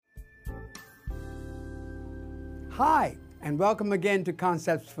Hi, and welcome again to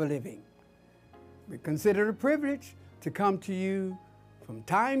Concepts for Living. We consider it a privilege to come to you from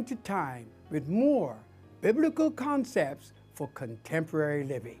time to time with more biblical concepts for contemporary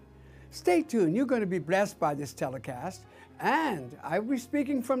living. Stay tuned, you're going to be blessed by this telecast, and I will be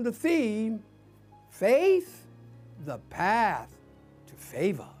speaking from the theme, Faith, the Path to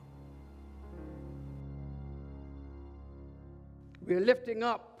Favor. We're lifting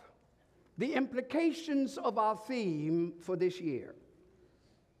up the implications of our theme for this year,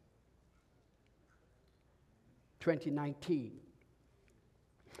 2019.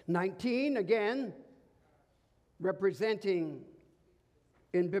 19, again, representing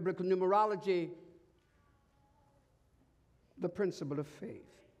in biblical numerology the principle of faith.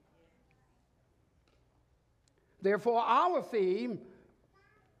 Therefore, our theme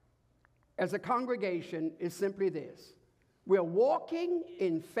as a congregation is simply this: we're walking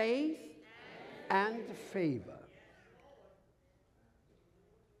in faith and favor.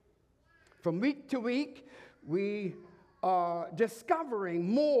 From week to week, we are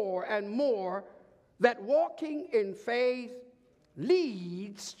discovering more and more that walking in faith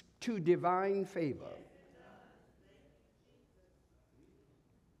leads to divine favor.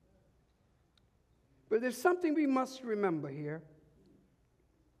 But there's something we must remember here.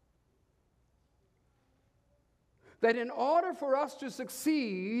 That in order for us to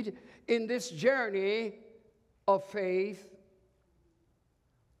succeed in this journey of faith,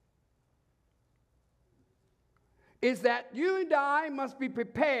 is that you and I must be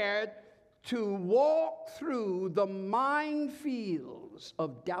prepared to walk through the minefields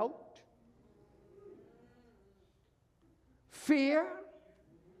of doubt, fear,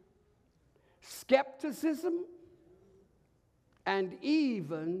 skepticism, and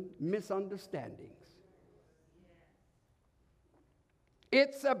even misunderstandings.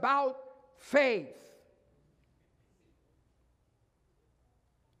 It's about faith.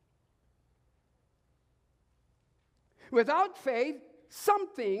 Without faith, some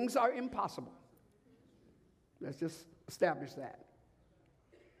things are impossible. Let's just establish that.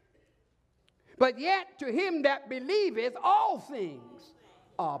 But yet, to him that believeth, all things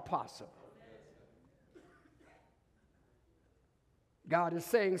are possible. God is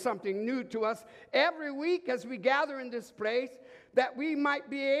saying something new to us every week as we gather in this place, that we might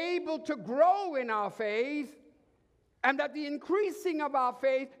be able to grow in our faith, and that the increasing of our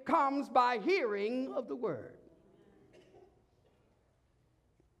faith comes by hearing of the word.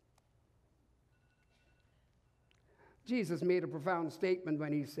 Jesus made a profound statement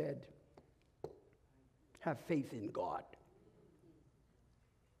when he said, have faith in God.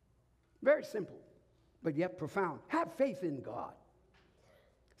 Very simple, but yet profound. Have faith in God.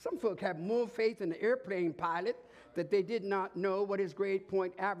 Some folk have more faith in the airplane pilot that they did not know what his grade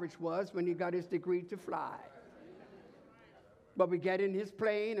point average was when he got his degree to fly. But we get in his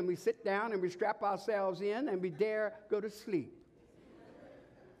plane and we sit down and we strap ourselves in and we dare go to sleep.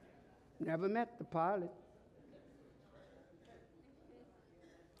 Never met the pilot.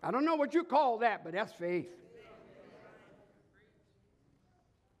 I don't know what you call that, but that's faith.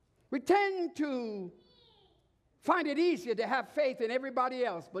 We tend to find it easier to have faith in everybody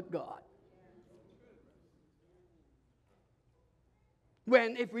else but God.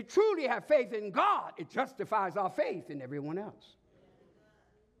 When if we truly have faith in God, it justifies our faith in everyone else.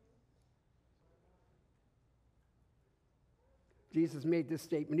 Jesus made this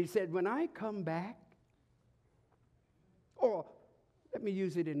statement. He said, when I come back, or let me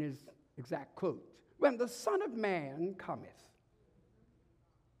use it in his exact quote, when the Son of Man cometh,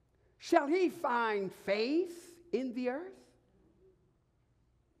 shall he find faith in the earth?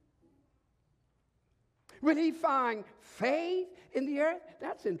 Will he find faith in the earth?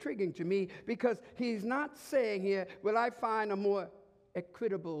 That's intriguing to me, because he's not saying here, will I find a more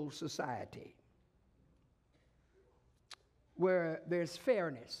equitable society where there's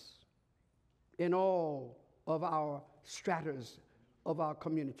fairness in all of our stratas of our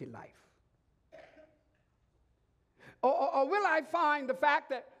community life? Or will I find the fact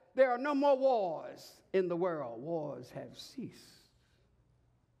that there are no more wars in the world? Wars have ceased.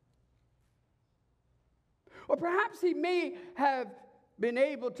 Or perhaps he may have been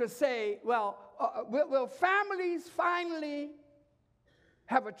able to say, well, will families finally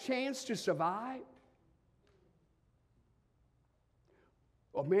have a chance to survive?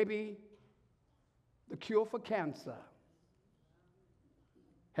 Or maybe the cure for cancer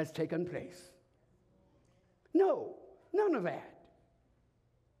has taken place. No, none of that.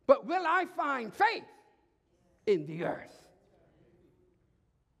 But will I find faith in the earth?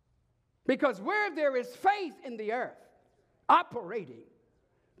 Because where there is faith in the earth operating,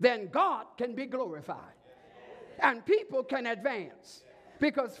 then God can be glorified. and people can advance.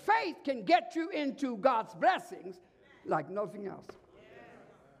 Because faith can get you into God's blessings like nothing else.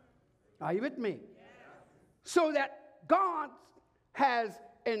 Are you with me? So that God has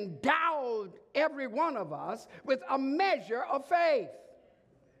endowed every one of us with a measure of faith.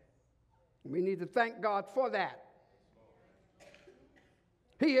 We need to thank God for that.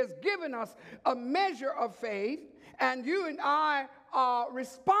 He has given us a measure of faith, and you and I are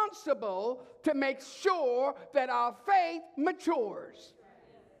responsible to make sure that our faith matures.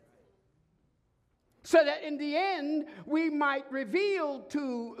 So that in the end, we might reveal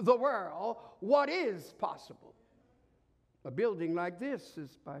to the world what is possible. A building like this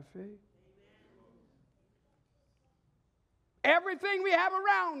is by faith. Everything we have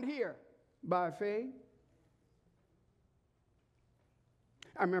around here, by faith.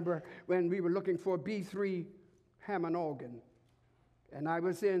 I remember when we were looking for a B3 Hammond organ. And I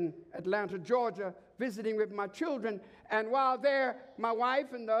was in Atlanta, Georgia, visiting with my children. And while there, my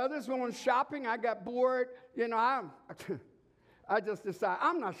wife and the others went shopping. I got bored. You know, I just decided,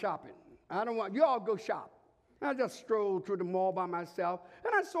 I'm not shopping. I don't want, you all go shop. I just strolled through the mall by myself.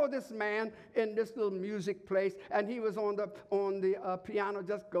 And I saw this man in this little music place. And he was on the piano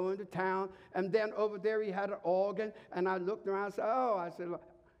just going to town. And then over there he had an organ. And I looked around and said, I said,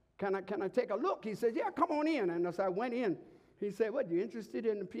 can I take a look? He said, yeah, come on in. And so I went in. He said, what, you interested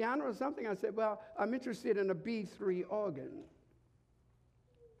in the piano or something? I said, well, I'm interested in a B3 organ,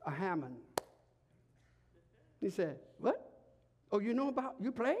 a Hammond. He said, what? Oh,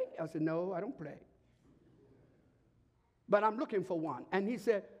 you play? I said, no, I don't play. But I'm looking for one. And he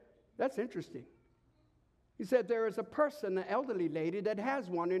said, that's interesting. He said, there is a person, an elderly lady, that has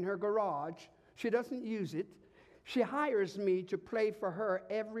one in her garage. She doesn't use it. She hires me to play for her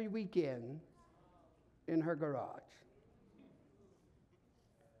every weekend in her garage.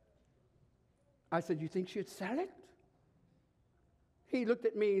 I said, you think she'd sell it? He looked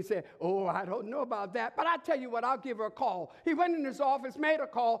at me and said, oh, I don't know about that, but I tell you what, I'll give her a call. He went in his office, made a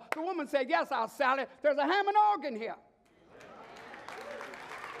call. The woman said, yes, I'll sell it. There's a Hammond organ here.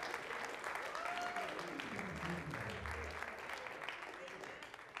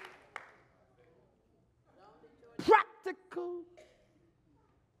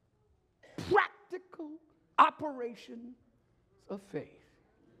 Practical operations of faith.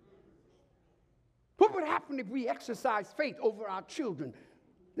 What would happen if we exercised faith over our children?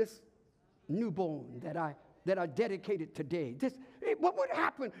 This newborn that I dedicated today. What would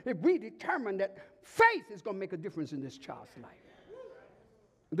happen if we determined that faith is going to make a difference in this child's life?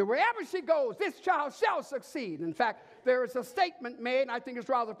 That wherever she goes, this child shall succeed. In fact, there is a statement made, and I think it's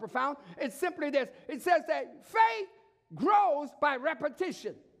rather profound. It's simply this. It says that faith grows by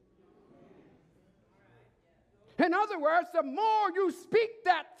repetition. In other words, the more you speak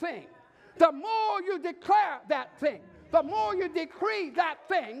that thing, the more you declare that thing, the more you decree that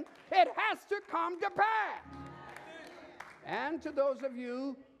thing, it has to come to pass. And to those of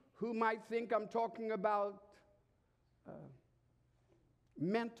you who might think I'm talking about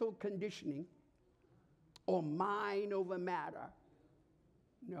mental conditioning or mind over matter,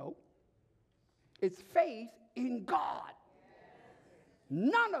 no. It's faith in God.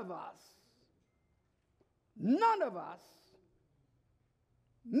 None of us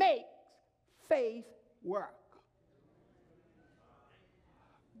makes faith work.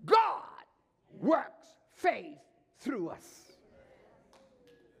 God works faith through us.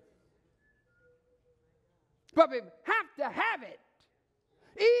 But we have to have it.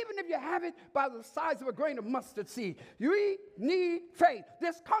 Even if you have it by the size of a grain of mustard seed, you need faith.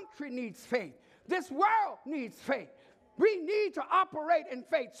 This country needs faith. This world needs faith. We need to operate in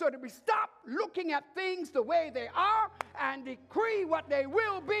faith so that we stop looking at things the way they are and decree what they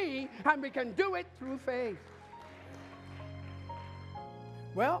will be, and we can do it through faith.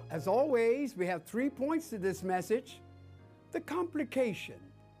 Well, as always, we have 3 points to this message: the complication,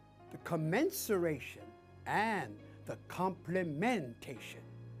 the commensuration, and the complementation.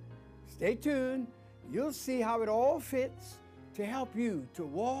 Stay tuned. You'll see how it all fits to help you to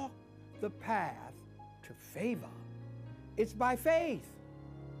walk the path to favor. It's by faith.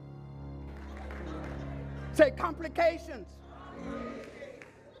 Say complications.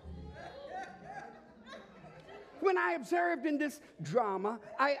 When I observed in this drama,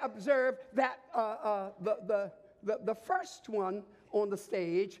 I observed that the first one on the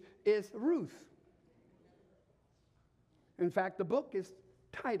stage is Ruth. In fact, the book is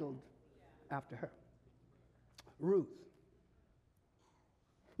titled after her, Ruth.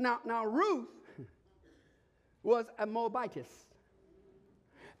 Now Ruth was a Moabitess,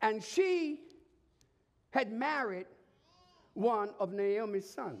 and she had married one of Naomi's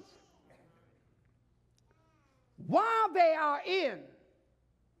sons. While they are in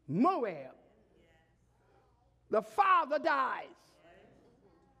Moab, the father dies.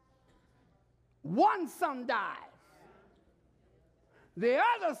 One son dies. The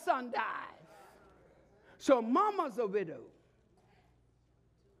other son dies. So mama's a widow.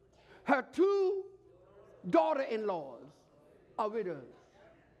 Her two daughter-in-laws are widows.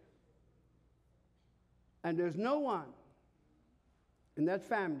 And there's no one in that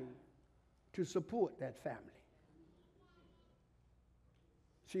family to support that family.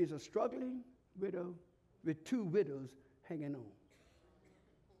 She's a struggling widow with two widows hanging on.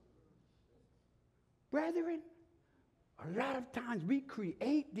 Brethren, a lot of times we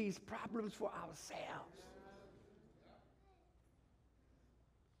create these problems for ourselves.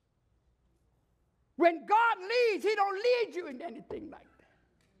 When God leads, he don't lead you in anything like that.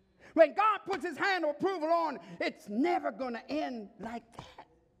 When God puts his hand of approval on, it's never going to end like that.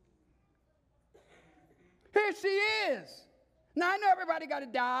 Here she is. Now, I know everybody got to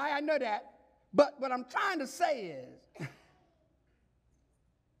die. I know that. But what I'm trying to say is,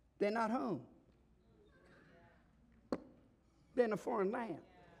 they're not home. They're in a foreign land.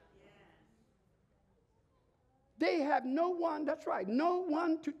 They have no one, that's right, no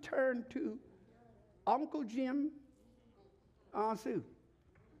one to turn to. Uncle Jim, Aunt Sue.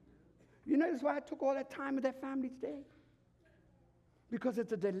 You notice why I took all that time with that family today? Because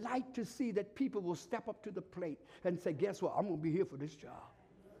it's a delight to see that people will step up to the plate and say, guess what, I'm going to be here for this job.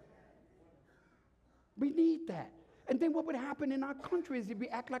 We need that. And then what would happen in our country is we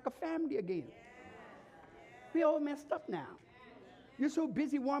act like a family again. We all messed up now. You're so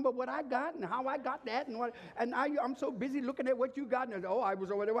busy worrying about what I got and how I got that and I'm so busy looking at what you got and I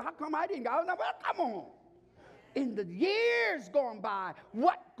was over there. Well, how come I didn't go? Well, come on. In the years gone by,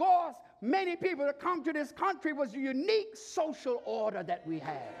 what caused many people to come to this country was the unique social order that we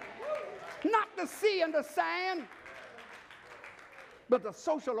had. Not the sea and the sand, but the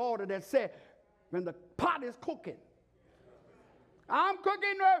social order that said, when the pot is cooking, I'm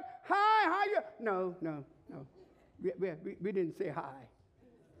cooking, hi, how you? No. We didn't say hi.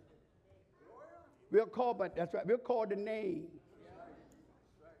 We'll call, but that's right, we'll call the name.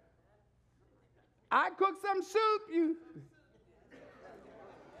 I cooked some soup, you.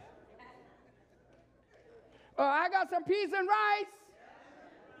 I got some peas and rice.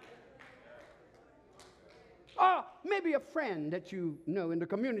 Or maybe a friend that you know in the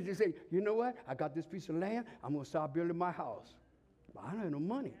community say, you know what, I got this piece of land, I'm going to start building my house. But I don't have no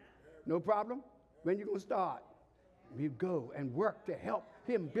money. No problem. When you going to start? We go and work to help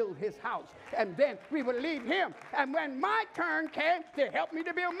him build his house. And then we would leave him. And when my turn came, they helped me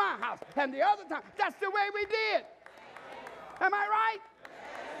to build my house. And the other time, that's the way we did. Am I right?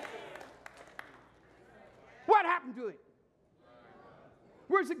 What happened to it?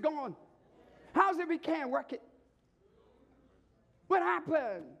 Where's it gone? How's it we can't work it? What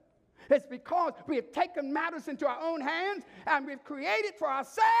happened? It's because we have taken matters into our own hands and we've created for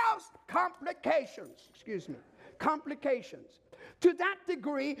ourselves complications. Complications. To that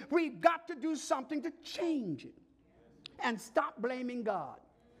degree, we've got to do something to change it and stop blaming God.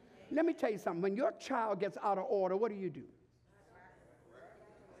 Let me tell you something. When your child gets out of order, what do?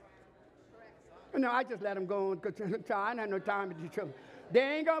 No, I just let them go because I don't have no time to teach them. They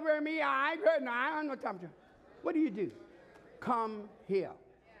ain't going to wear me. I don't have no time to. What do? Come here.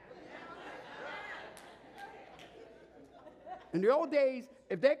 In the old days,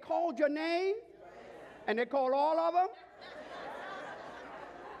 if they called your name, and they called all of them,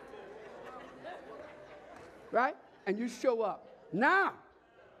 right? And you show up now.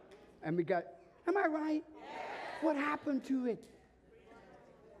 And we got, am I right? What happened to it?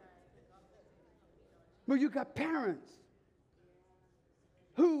 Well, you got parents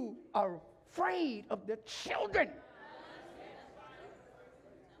who are afraid of their children.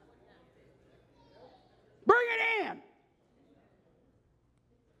 Bring it in.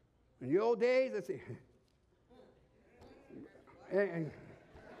 In the old days, they say,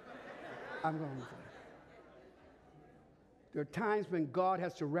 I'm going to say, there are times when God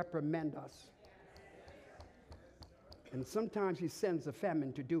has to reprimand us. And sometimes he sends a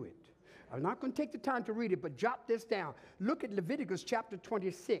famine to do it. I'm not going to take the time to read it, but jot this down. Look at Leviticus chapter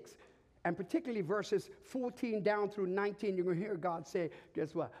 26, and particularly verses 14 down through 19. You're going to hear God say,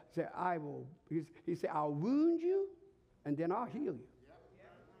 guess what? Say, he said, I'll wound you, and then I'll heal you.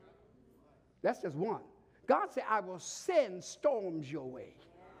 That's just one. God said, I will send storms your way.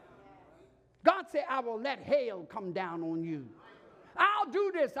 God said, I will let hail come down on you. I'll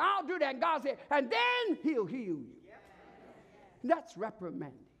do this, I'll do that. And God said, and then he'll heal you. That's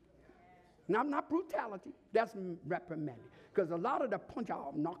reprimanding. Now, not brutality, that's reprimanding. Because a lot of the punch,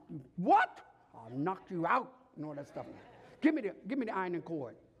 I'll knock you. What? I'll knock you out. and all that stuff. Give me the ironing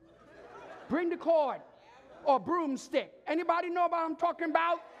cord. Bring the cord or broomstick. Anybody know what I'm talking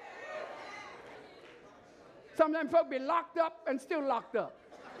about? Some of them folk be locked up and still locked up.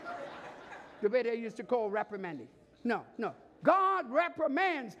 The way they used to call reprimanding. No. God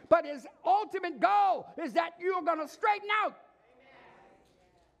reprimands, but his ultimate goal is that you're going to straighten out.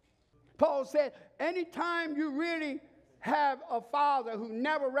 Paul said, anytime you really have a father who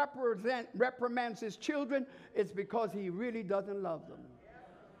never reprimands his children, it's because he really doesn't love them.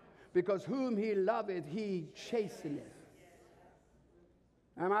 Because whom he loveth, he chasteneth.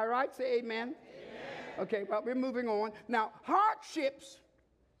 Am I right? Say amen. Amen. Okay, well, we're moving on. Now, hardships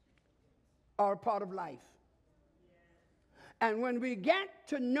are a part of life. And when we get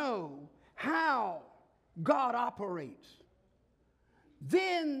to know how God operates,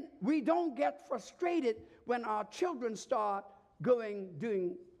 then we don't get frustrated when our children start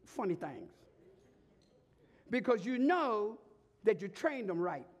doing funny things. Because you know that you trained them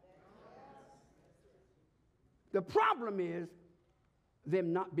right. The problem is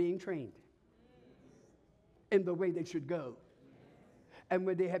them not being trained in the way they should go. And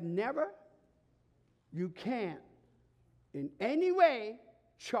when they have never, you can't in any way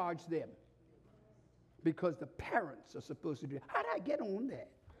charge them. Because the parents are supposed to do it. How did I get on that?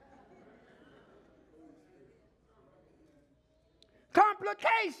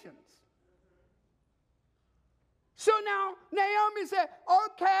 Complications. So now Naomi said,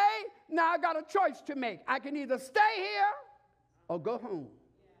 okay, now I got a choice to make. I can either stay here or go home.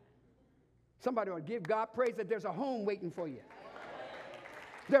 Somebody ought to give God praise that there's a home waiting for you.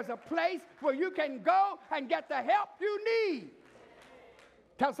 There's a place where you can go and get the help you need.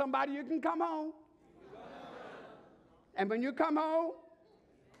 Tell somebody you can come home. And when you come home,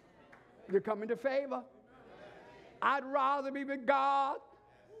 you're coming to favor. I'd rather be with God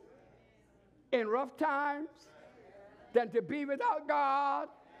in rough times than to be without God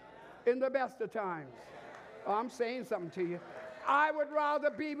in the best of times. Oh, I'm saying something to you. I would rather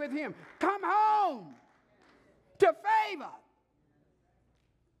be with him. Come home to favor.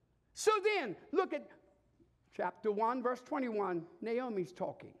 So then, look at chapter 1, verse 21. Naomi's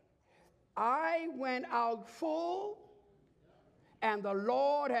talking. I went out full, and the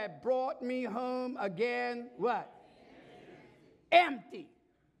Lord had brought me home again, what? Empty.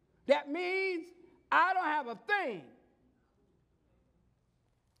 That means I don't have a thing.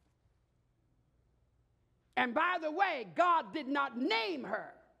 And by the way, God did not name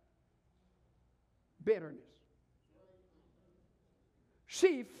her bitterness.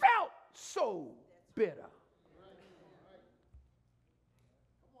 She felt so bitter.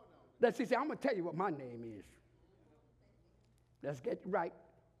 Let's see, I'm going to tell you what my name is. Let's get it right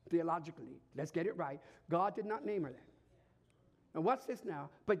theologically. Let's get it right. God did not name her that. And what's this now?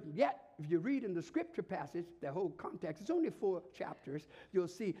 But yet, if you read in the scripture passage, the whole context, it's only 4 chapters, you'll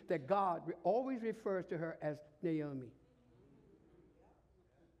see that God always refers to her as Naomi.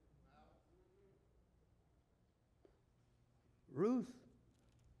 Ruth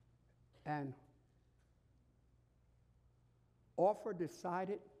and Orpah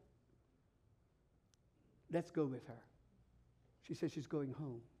decided, let's go with her. She says she's going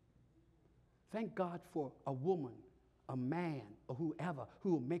home. Thank God for a woman, a man, or whoever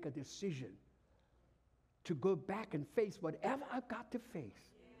who will make a decision to go back and face whatever I've got to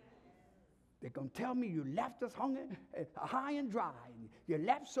face. They're going to tell me you left us high and dry. And you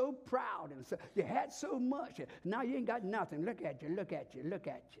left so proud. And so, you had so much. Now you ain't got nothing. Look at you, look at you, look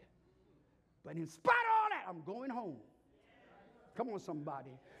at you. But in spite of all that, I'm going home. Come on, somebody.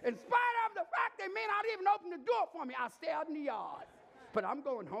 In spite of the fact they may not even open the door for me, I'll stay out in the yard. But I'm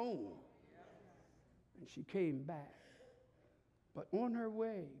going home. And she came back. But on her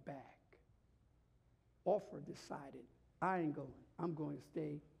way back, Orpah decided, I ain't going. I'm going to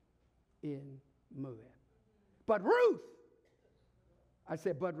stay in Moab. But Ruth, I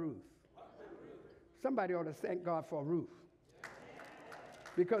said, but Ruth. Somebody ought to thank God for Ruth.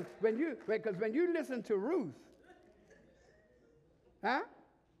 Because when you listen to Ruth,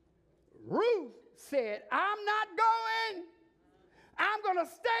 Ruth said, I'm not going. I'm going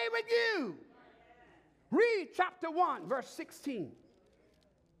to stay with you. Read chapter 1, verse 16.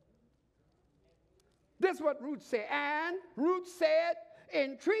 This is what Ruth said. And Ruth said,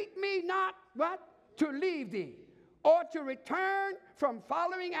 entreat me not, what? To leave thee, or to return from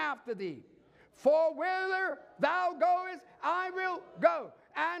following after thee. For whither thou goest, I will go.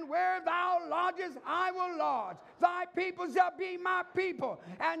 And where thou lodgest, I will lodge. Thy people shall be my people,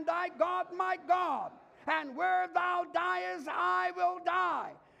 and thy God my God. And where thou diest, I will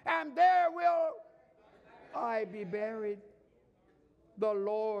die, and there will I be buried. The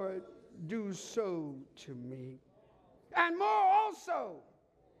Lord do so to me, and more also,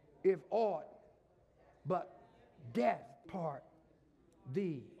 if aught but death part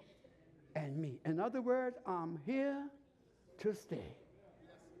thee and me. In other words, I'm here to stay.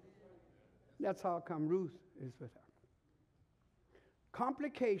 That's how come Ruth is with her.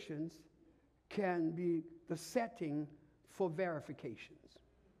 Complications can be the setting for verifications.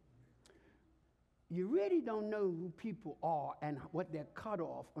 You really don't know who people are and what they're cut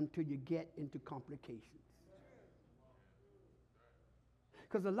off until you get into complications.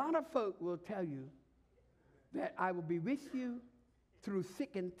 Because a lot of folk will tell you that I will be with you through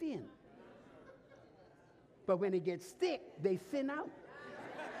thick and thin. But when it gets thick, they thin out.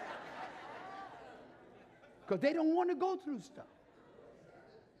 Because they don't want to go through stuff.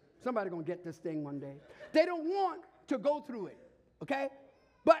 Somebody going to get this thing one day. They don't want to go through it, okay?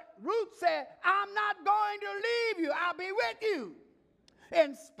 But Ruth said, I'm not going to leave you. I'll be with you.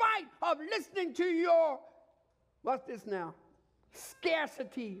 In spite of listening to your, what's this now?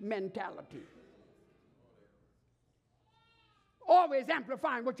 Scarcity mentality. Always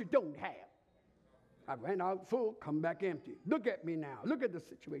amplifying what you don't have. I went out full, come back empty. Look at me now. Look at the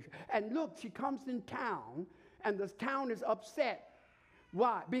situation. And look, she comes in town, and this town is upset.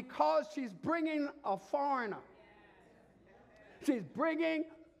 Why? Because she's bringing a foreigner. She's bringing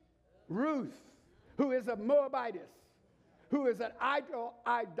Ruth, who is a Moabitess, who is an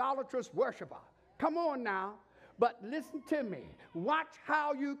idolatrous worshiper. Come on now. But listen to me. Watch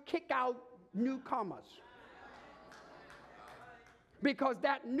how you kick out newcomers. Because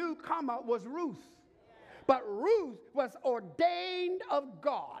that newcomer was Ruth. But Ruth was ordained of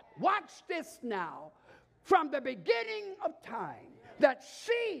God. Watch this now. From the beginning of time, that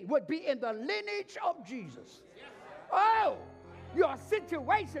she would be in the lineage of Jesus. Oh, your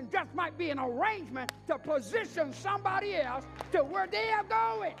situation just might be an arrangement to position somebody else to where they are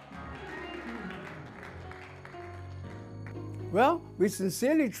going. Well, we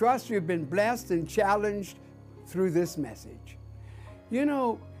sincerely trust you've been blessed and challenged through this message. You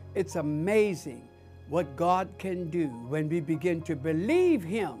know, it's amazing what God can do when we begin to believe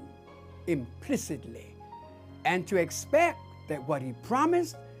Him implicitly and to expect that what He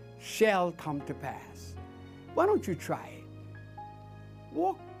promised shall come to pass. Why don't you try it?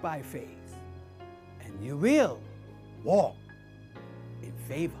 Walk by faith, and you will walk in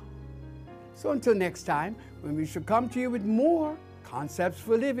favor. So until next time, when we shall come to you with more concepts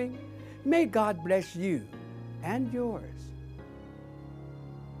for living, may God bless you and yours.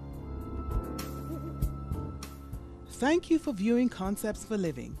 Thank you for viewing Concepts for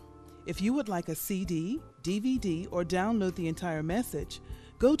Living. If you would like a CD, DVD, or download the entire message,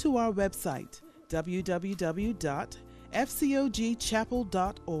 go to our website,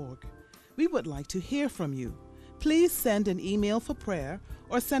 www.fcogchapel.org. We would like to hear from you. Please send an email for prayer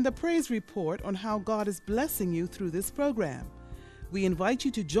or send a praise report on how God is blessing you through this program. We invite you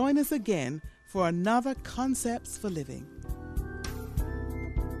to join us again for another Concepts for Living.